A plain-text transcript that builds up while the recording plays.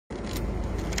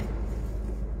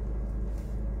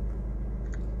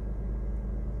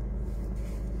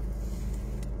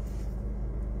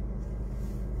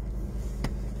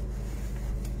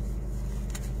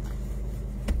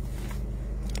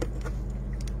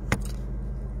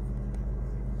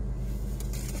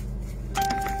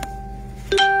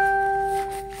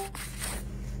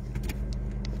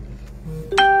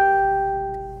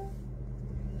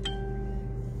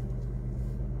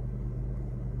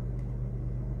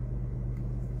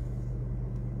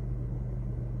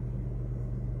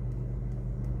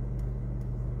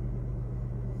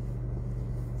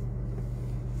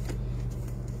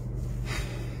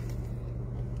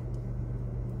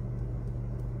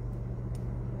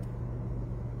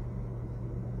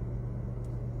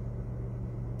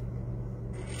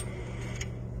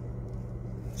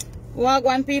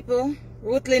Wagwan people,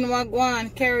 Ruthlin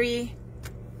Wagwan, Kerry,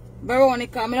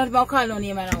 Veronica, I don't even call no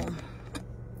name now.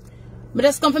 But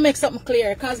just come to make something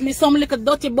clear, cause me some little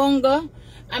dirty bunga,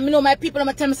 and me know my people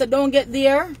I'm tell me say don't get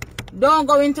there, don't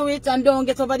go into it and don't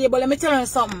get over there. But let me tell you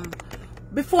something.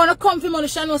 Before I come from me, I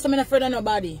shall know I'm not afraid of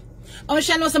nobody. I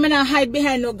shall know I'm not hide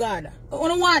behind no God. I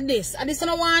don't want this. And this I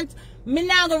don't want, me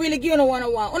now go really give you what I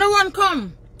want. I don't want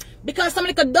come. Because some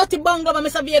little dirty bunga by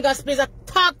Mr. Vegas please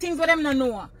talk things with them no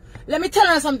know. Let me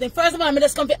tell you something. First of all, I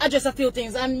just come to address a few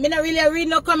things. And me not really read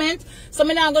no comment. So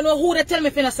me not gonna know who they tell me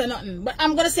if I say nothing. But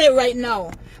I'm gonna say it right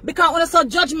now. Because when I so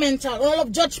judgmental, all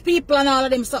of judge people and all of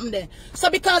them something there.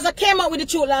 So because I came out with the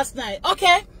truth last night,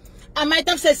 okay? I might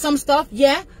have said some stuff,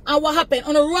 yeah. And what happened?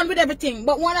 I'm gonna run with everything.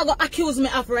 But one I go accuse me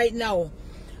of right now.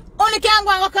 Only can't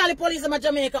go and call the police in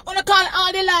Jamaica. Only call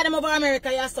all the law them over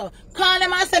America, yeah, so. Call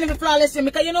them and send them for flawless film.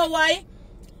 Because you know why?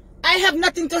 I have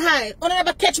nothing to hide. Only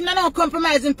never catch me no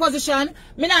compromising position.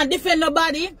 Me not defend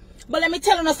nobody. But let me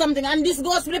tell you something. And this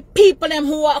goes to the people them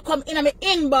who are come in my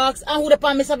inbox and who the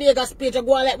on Mr. Vegas page and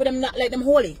go like with them not like them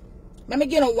holy. Let me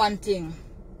give you one thing.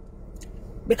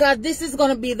 Because this is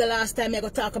gonna be the last time I'm gonna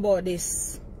talk about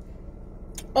this.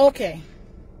 Okay.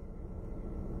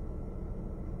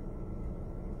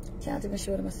 Can't even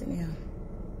show them a thing here.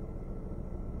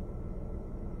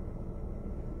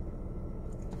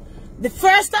 The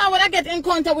first time when I get in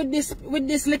contact with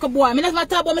this little boy, I never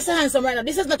talk about Mr. Handsome right now.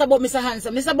 This is not about Mr.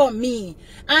 Handsome. This is about me.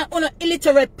 And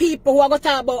illiterate people who are going to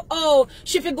talk about, oh,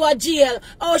 she fi go to jail.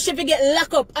 Oh, she fi get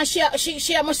locked up. And she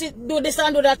must do this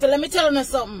and do that. So let me tell you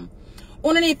something.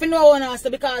 You need to know one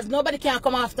answer because nobody can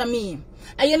come after me.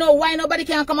 And you know why nobody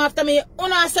can come after me?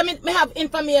 You answer me have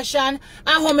information and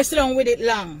how me sit down with it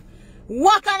long.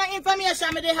 What kind of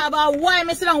information me they have and why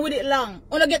me sit down with it long?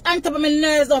 You get on top of my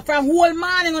nerves up from whole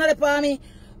morning on the for me.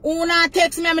 You not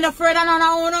text me, I'm not afraid of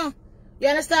none. You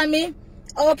understand me?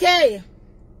 Okay.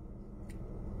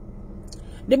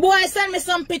 The boy sent me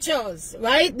some pictures,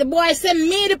 right? The boy sent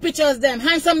me the pictures them.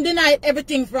 Handsome denied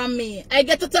everything from me. I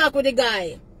get to talk with the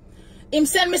guy. Him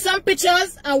send me some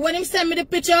pictures, and when him send me the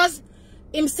pictures,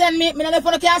 him send me, I don't know if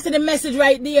I can see the message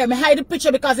right there. Me hide the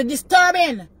picture because it's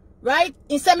disturbing. Right?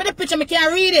 He sent me the picture, I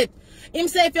can't read it. Him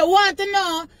say, if you want to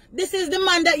know, this is the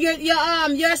man that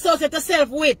you're associated yourself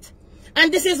with.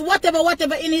 And this is whatever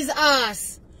in his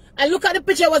ass. I look at the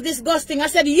picture, it was disgusting. I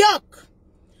said, yuck.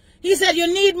 He said,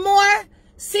 you need more?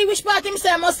 See which part him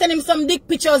say, I must send him some dick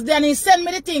pictures. Then he send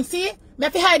me the thing, see? Me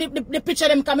have to hide the picture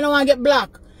them coming, I don't want to get black.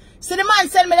 See the man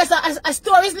send me this, I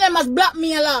store his name as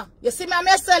blackmailer. You see me,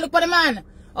 I say, look for the man.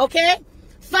 Okay?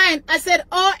 Fine. I said,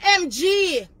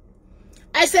 OMG.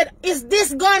 I said, is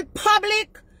this going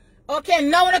public? Okay,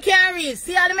 now I can't read.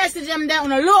 See how the message them there?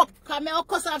 Look, because I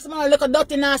cuss off some look at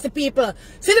dirty nasty people.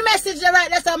 See the message there right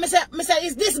there? So I say,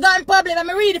 is this going public? Let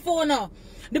me read it for now.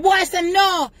 The boy said,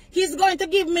 no, he's going to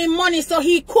give me money, so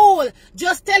he cool.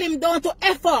 Just tell him don't to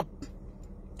F up.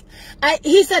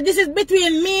 He said, this is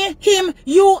between me, him,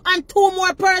 you, and 2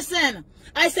 more person.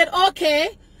 I said, okay.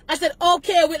 I said,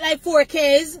 okay, with like 4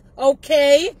 Ks.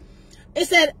 Okay. He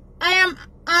said,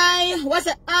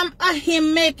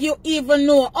 him make you even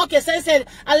know. Okay, so he said,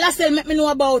 Lacell make me know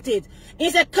about it. He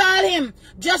said, call him.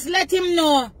 Just let him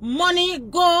know. Money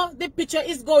go, the picture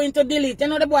is going to delete. You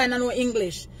know the boy don't know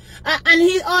English. And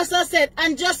he also said,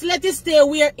 and just let it stay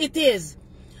where it is.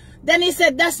 Then he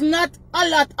said, that's not a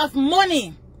lot of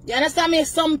money. You understand me?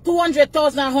 Some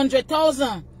 200,000 or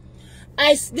 100,000.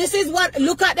 This is what,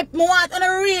 look at the, I want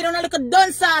to read, I look at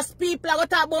dunce ass people, I go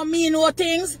talk about me know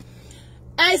things.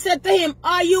 I said to him,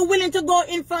 are you willing to go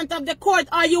in front of the court?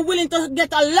 Are you willing to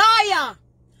get a lawyer?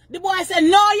 The boy said,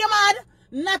 no, you mad?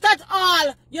 Not at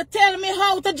all. You tell me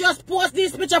how to just post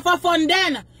this picture for fun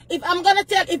then. If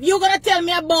you're gonna tell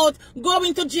me about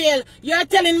going to jail, you're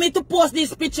telling me to post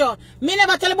this picture. Me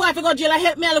never tell the boy if you go to jail, I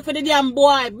help me look for the damn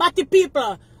boy. Batty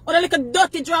people. Or the little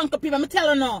dirty drunk people. I'm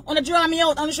telling you now. Wanna draw me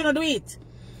out and you shouldn't do it.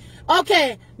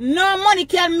 Okay. No money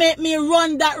can make me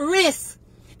run that risk.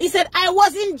 He said, I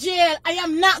was in jail. I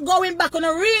am not going back on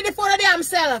a read it for the damn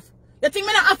self. You think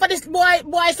me not offer this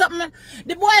boy something?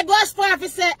 The boy goes far if he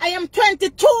say, I am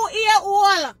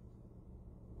 22-year-old.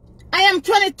 I am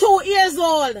 22 years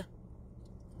old.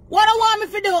 What do you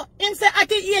want me to do? Him say at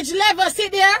the age 11, see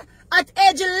there? At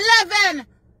age 11,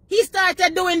 he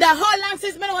started doing that. How long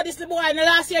since me know this boy? And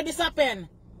last year this happened.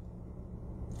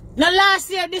 Now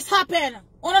last year this happened.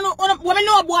 Where me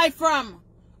know a boy from?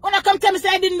 When I come tell me say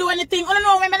I didn't do anything. I don't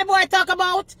know when the boy talk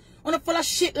about. I'm full of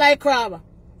shit like crab.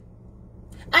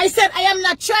 I said I am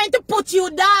not trying to put you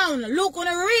down. Look, when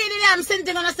I read it, I'm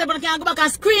sitting on a step and I can go back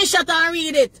and screenshot and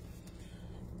read it.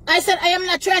 I said I am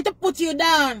not trying to put you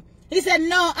down. He said,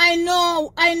 no, I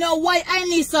know why I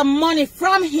need some money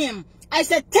from him. I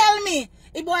said, tell me.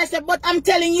 The boy said, but I'm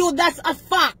telling you, that's a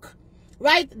fact.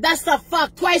 Right? That's a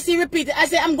fact. Twice he repeated. I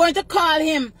said, I'm going to call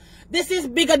him. This is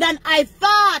bigger than I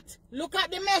thought. Look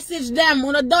at the message them.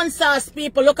 When the dancers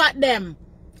people, look at them.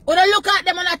 When I look at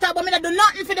them and I talk about me, I do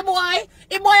nothing for the boy.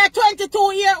 The boy a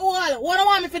 22-year-old. What do you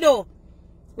want me to do?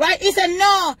 Right? He said,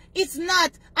 no, it's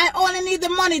not. I only need the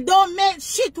money. Don't make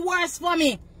shit worse for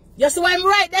me. You see why I'm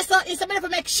right? That's all. It's a bit of a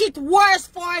make shit worse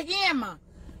for him.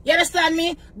 You understand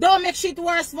me? Don't make shit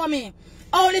worse for me.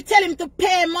 Only tell him to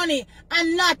pay money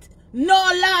and not no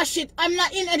law shit. I'm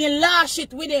not in any law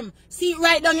shit with him. See it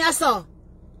right down here, sir.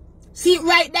 See it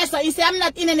right there, sir. He said, I'm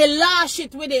not in any law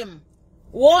shit with him.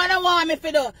 What I want me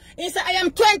to do? He said, I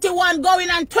am 21 going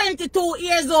on 22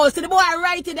 years old. So the boy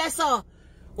right there, sir.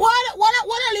 What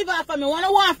live off of me? What I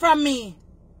want from me?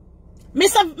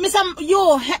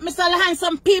 Mr.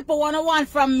 Handsome people want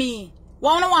from me.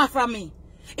 What I want from me?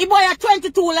 If boy at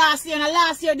 22 last year and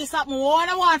last year this happened, what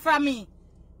I want from me?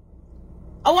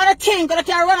 I want to think that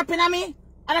can run up in me.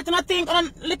 And I don't think,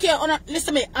 look here,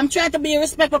 listen to me. I'm trying to be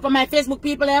respectful for my Facebook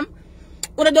people,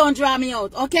 don't draw me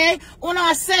out, okay?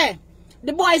 I say,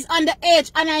 the boy is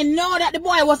underage, and I know that the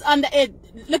boy was underage.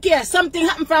 Look here, something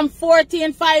happened from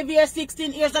 14, 5 years,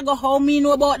 16 years ago. How me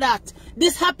know about that?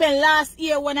 This happened last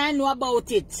year when I knew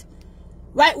about it.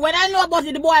 Right? When I know about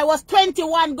it, the boy was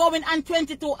 21 going on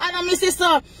 22. And I'm sister,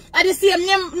 at the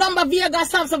same number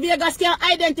Vegas have, so Vegas can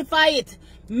identify it.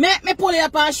 Make me pull it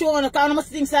up and show you, because I must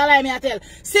think so like me I tell.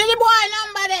 See the boy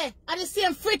number there, at the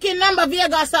same freaking number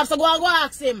Vegas have, so go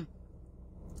ask him.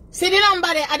 See the number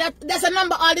there, that's a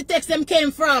number all the text them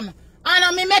came from.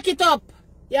 And me make it up.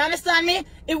 You understand me?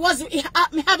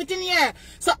 Me have it in here.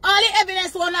 So all the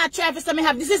evidence will not try for some me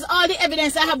have. This is all the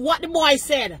evidence I have what the boy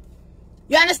said.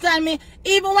 You understand me?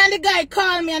 Even when the guy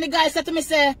called me and the guy said to me,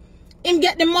 say, him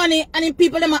get the money and the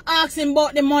people them ask him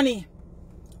about the money.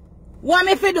 What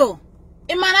me fi do?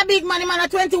 Him man a big man, him man a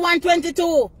 21,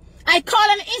 22. I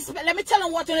call an inspector. Let me tell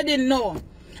him what you didn't know.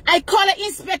 I call an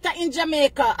inspector in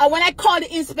Jamaica. And when I call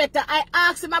the inspector, I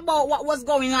asked him about what was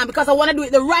going on because I want to do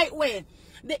it the right way.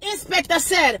 The inspector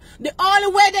said the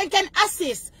only way they can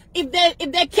assist if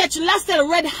they catch Lacell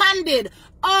red-handed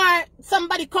or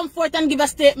somebody come forth and give a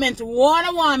statement. What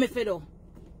I want me to do?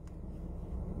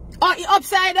 Oh, he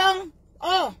upside down?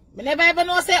 Oh, I never ever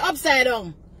know say upside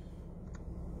down.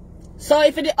 So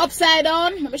if it's upside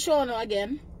down, let me show you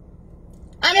again.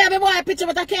 I mean, I have a boy picture,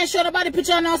 but I can't show nobody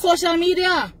picture on our social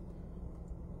media.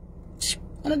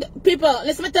 People,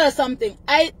 listen me tell you something.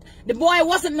 The boy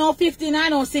wasn't no 15, I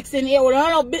know 16 year old. I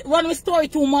don't run with story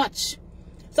too much.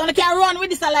 So I can't run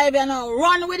with this alive here now.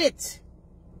 Run with it.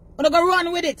 I'm going to go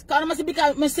run with it. Because I must be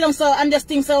because so and just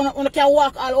think so I can't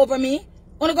walk all over me.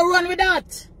 I'm going to go run with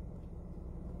that.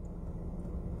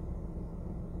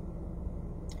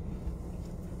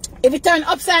 If it turn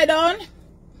upside down,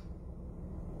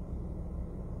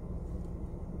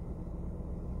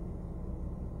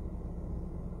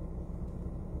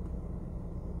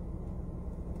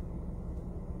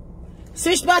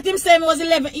 switch back him saying he was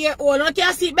 11 years old. I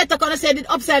can't see it better because I said it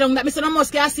upside down. That Mr. Amos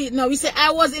can't see it now. He said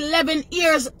I was 11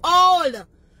 years old.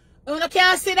 When I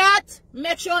can't see that,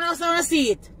 make sure I don't see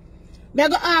it. Me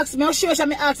go ask, me sure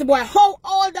me ask the boy, how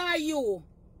old are you?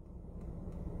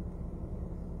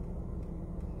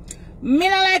 Me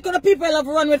not like when the people love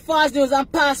run with false news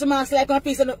and pass remarks like on a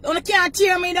piece of I can't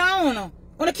tear me down.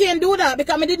 I can't do that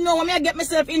because I didn't know what I get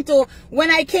myself into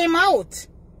when I came out.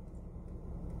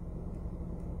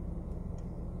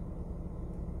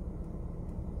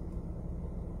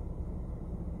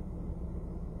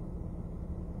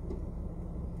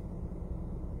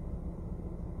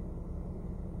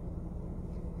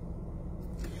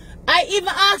 I even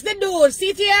asked the dude, see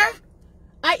it here?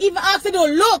 I even asked the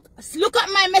dude, look at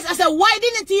my mess. I said, why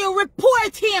didn't you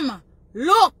report him?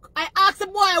 Look, I asked the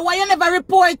boy, why you never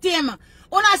report him?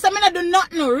 Una say me not do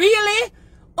nothing, really?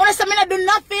 Una say me not do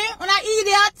nothing? Una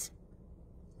idiot?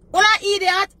 Una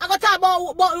idiot? I got to talk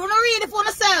about una read it for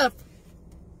yourself.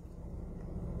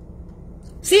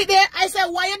 See there? I said,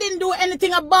 why you didn't do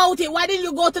anything about it? Why didn't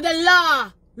you go to the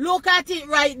law? Look at it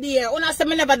right there. Una say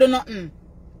me never do nothing.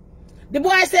 The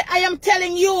boy said, I am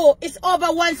telling you, it's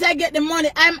over once I get the money.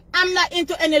 I'm not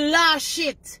into any law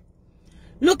shit.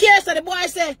 Look here, so the boy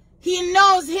said, he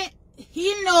knows,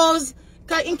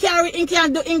 because he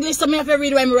can't do English, so I have to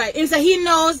read what I'm right. He said, he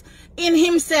knows in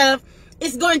himself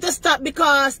it's going to stop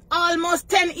because almost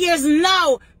 10 years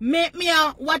now make me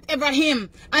a whatever him.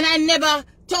 And I never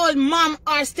told mom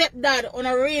or stepdad on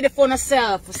a read it for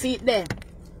myself. See it there.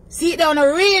 See it there on a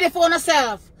read it for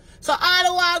myself. So all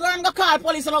the while going to call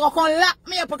police and I go come lock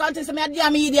me up because I'm a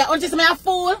damn idiot. Until I'm a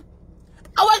fool.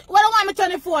 What do I want me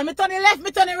turn the phone? Me turn the left,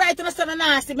 me turn the right, and I send a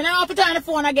nasty. Me don't have to turn the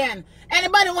phone again.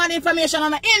 Anybody want information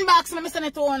on my inbox, me send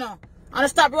it to you. I'm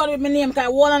stop running with my name because I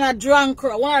want on a drunk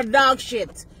crow, one on a dog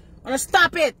shit. I'm gonna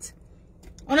stop it.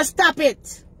 I'm gonna stop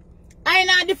it. I ain't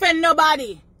not defend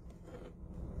nobody.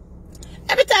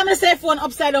 Every time I say phone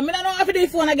upside down, I don't know if I do the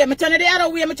phone again. I turn it the other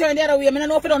way, I turn it the other way. I don't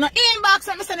know if I don't know. Inbox,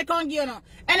 I send it on you.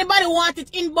 Anybody want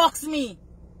it, inbox me.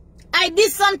 I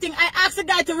did something. I asked the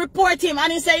guy to report him,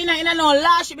 and he said, you know,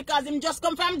 last year because him just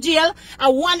come from jail.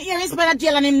 And 1 year he spent at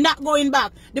jail, and him not going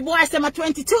back. The boy said, I'm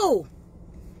 22.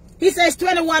 He says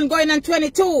 21 going on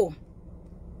 22.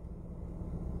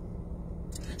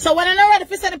 So when I'm not ready, if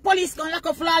he said the police going to lock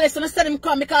up flawless, and I said him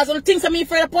come because I don't think I'm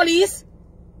afraid of the police.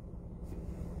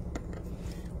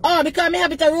 Oh, because I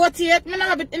have it to rotate. I don't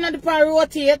have it in the part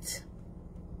rotate.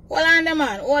 Hold on, the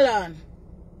man. Hold on.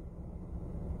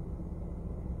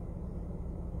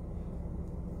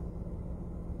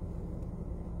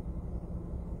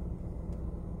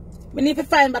 We need to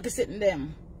find back a sitting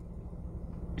them.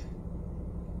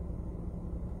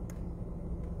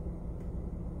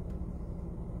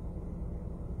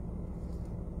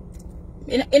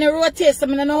 In a rotate, so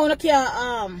I don't know how to care.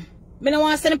 I don't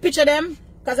want to send a picture of them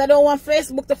because I don't want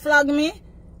Facebook to flag me.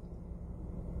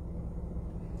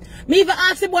 Me even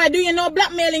ask the boy, do you know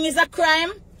blackmailing is a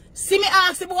crime? See me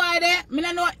ask the boy there, I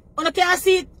don't know, I can't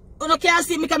see it,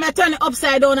 because I turn it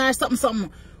upside down or something.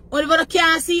 If I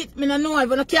can't see it, I don't know.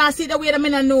 If I can't see it the way that I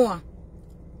don't know.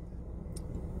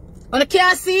 I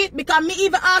can't see it because me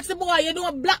even ask the boy, you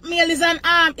know blackmail is a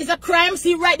crime.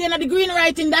 See right there in the green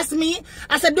writing, that's me.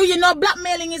 I said, do you know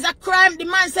blackmailing is a crime? The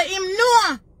man said him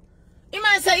no. The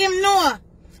man said him no.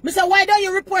 I said, why don't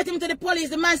you report him to the police?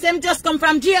 The man said him just come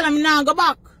from jail and now go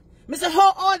back. I said,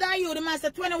 how old are you? The man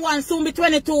said 21, soon be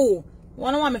 22.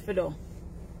 What do you want me for do?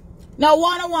 Now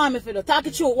what do you want me for do? Talk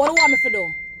the truth. What do you want me for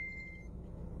do?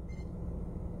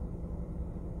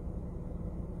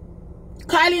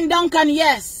 Kylie Duncan,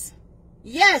 yes.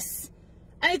 Yes.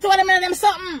 And he told them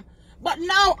something. But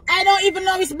now, I don't even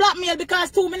know it's blackmail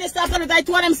because 2 minutes after that, I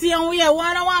told them, see on where.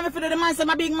 What do you want me to do? The man said,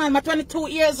 my big man, I'm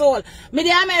 22 years old. Me the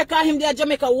America, him the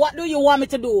Jamaica. What do you want me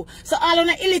to do? So all of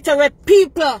the illiterate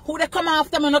people who they come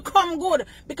after me, no come good.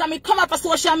 Because me come up for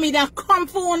social media and come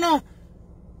for no.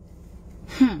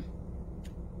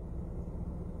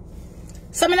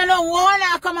 So I don't know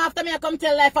why come after me, I come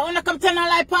tell life. I want to come tell no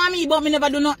lie for me, but me never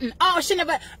do nothing. Oh, she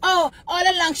never, all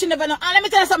along she never know. And let me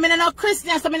tell you something, I'm not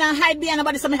Christian, so I don't hide behind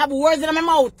nobody, so I have words in my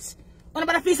mouth. When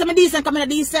nobody feel I'm decent, come in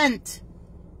decent.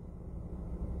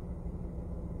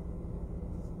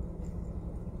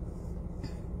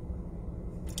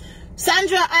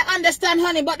 Sandra, I understand,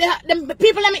 honey, but the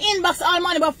people in my inbox all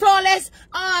money, but flawless,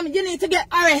 you need to get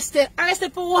arrested.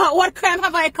 Arrested for what? What crime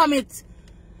have I committed?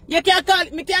 You can't call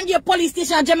me, can't give police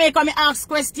station in Jamaica me ask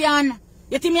question.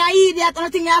 You think me an idiot or you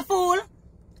think me a fool?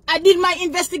 I did my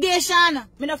investigation.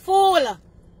 Me no fool.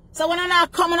 So when I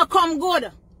come good.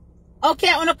 Okay,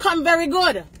 I wanna come very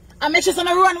good. I make sure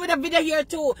I run with a video here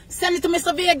too. Send it to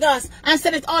Mr. Vegas and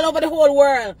send it all over the whole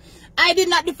world. I did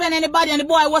not defend anybody and the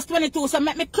boy was 22, so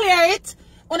let me clear it.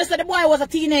 When I said the boy was a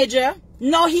teenager,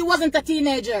 no, he wasn't a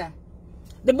teenager.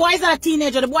 The boy is not a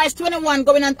teenager. The boy is 21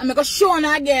 going on. I'm going to show him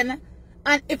again.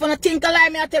 And if you think I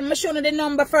lie, I tell me show you the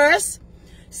number first.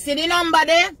 See the number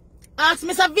there. Ask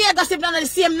Mr. Vegas if not the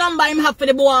same number him have for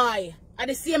the boy. Or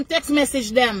the same text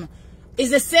message them. It's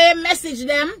the same message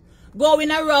them going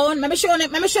around. Let me show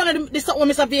you this what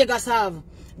Mr. Vegas have.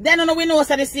 Then we know it's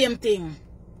the same thing.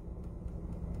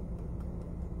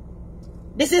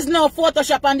 This is no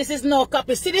Photoshop and this is no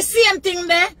copy. See the same thing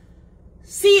there?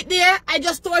 See it there? I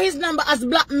just store his number as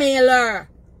blackmailer.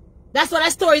 That's what I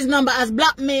store his number as,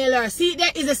 blackmailer. See,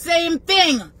 there is the same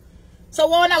thing. So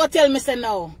what I will tell me say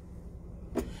now?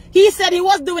 He said he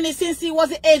was doing it since he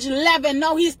was age 11.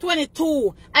 Now he's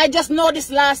 22. I just know this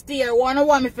last year. What do you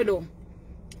want me to do?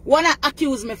 What do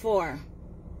accuse me for?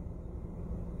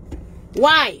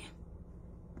 Why?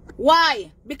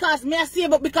 Why? Because me I say,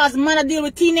 but because man I deal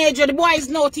with teenager. The boy is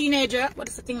no teenager. What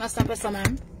is the thing that's happened,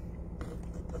 man?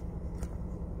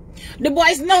 The boy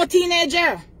is no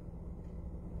teenager.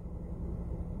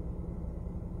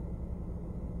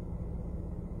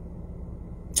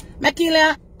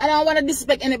 Makila, I don't want to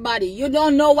disrespect anybody. You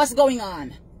don't know what's going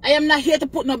on. I am not here to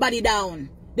put nobody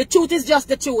down. The truth is just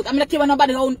the truth. I'm not care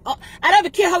nobody. I don't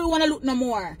even care how you want to look no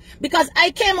more. Because I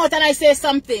came out and I say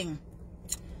something.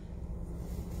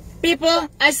 People,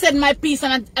 I said my piece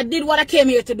and I did what I came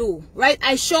here to do. Right?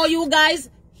 I show you guys,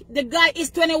 the guy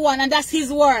is 21 and that's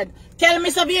his word. Tell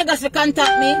Mr. Vegas to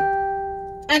contact me.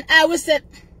 And I will say,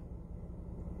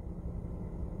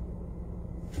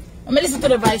 Let me listen to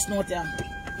the voice note here.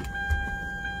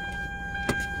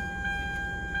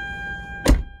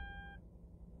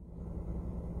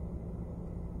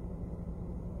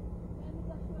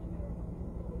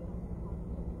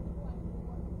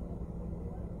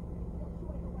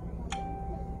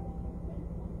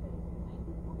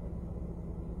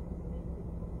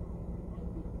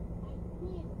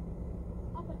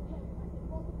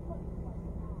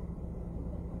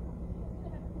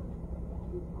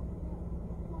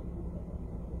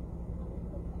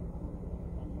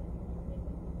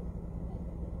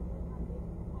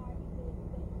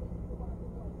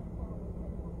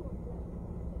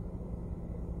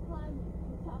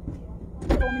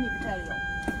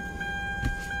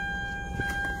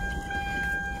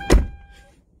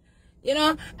 You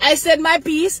know, I said my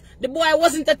piece. The boy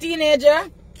wasn't a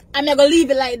teenager. I'm not going to leave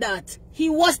it like that. He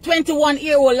was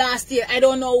 21-year-old last year. I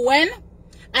don't know when.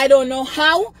 I don't know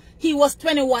how. He was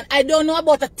 21. I don't know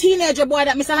about a teenager boy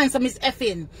that Mr. Handsome is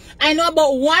effing. I know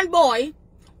about one boy.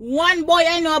 One boy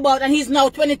I know about, and he's now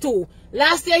 22.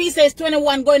 Last year he says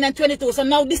 21 going on 22. So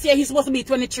now this year he's supposed to be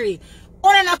 23.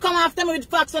 Only not come after me with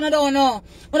facts when I don't know.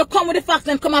 When I come with the facts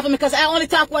and come after me because I only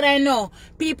talk what I know.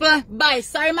 People, bye.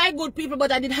 Sorry my good people,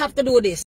 but I did have to do this.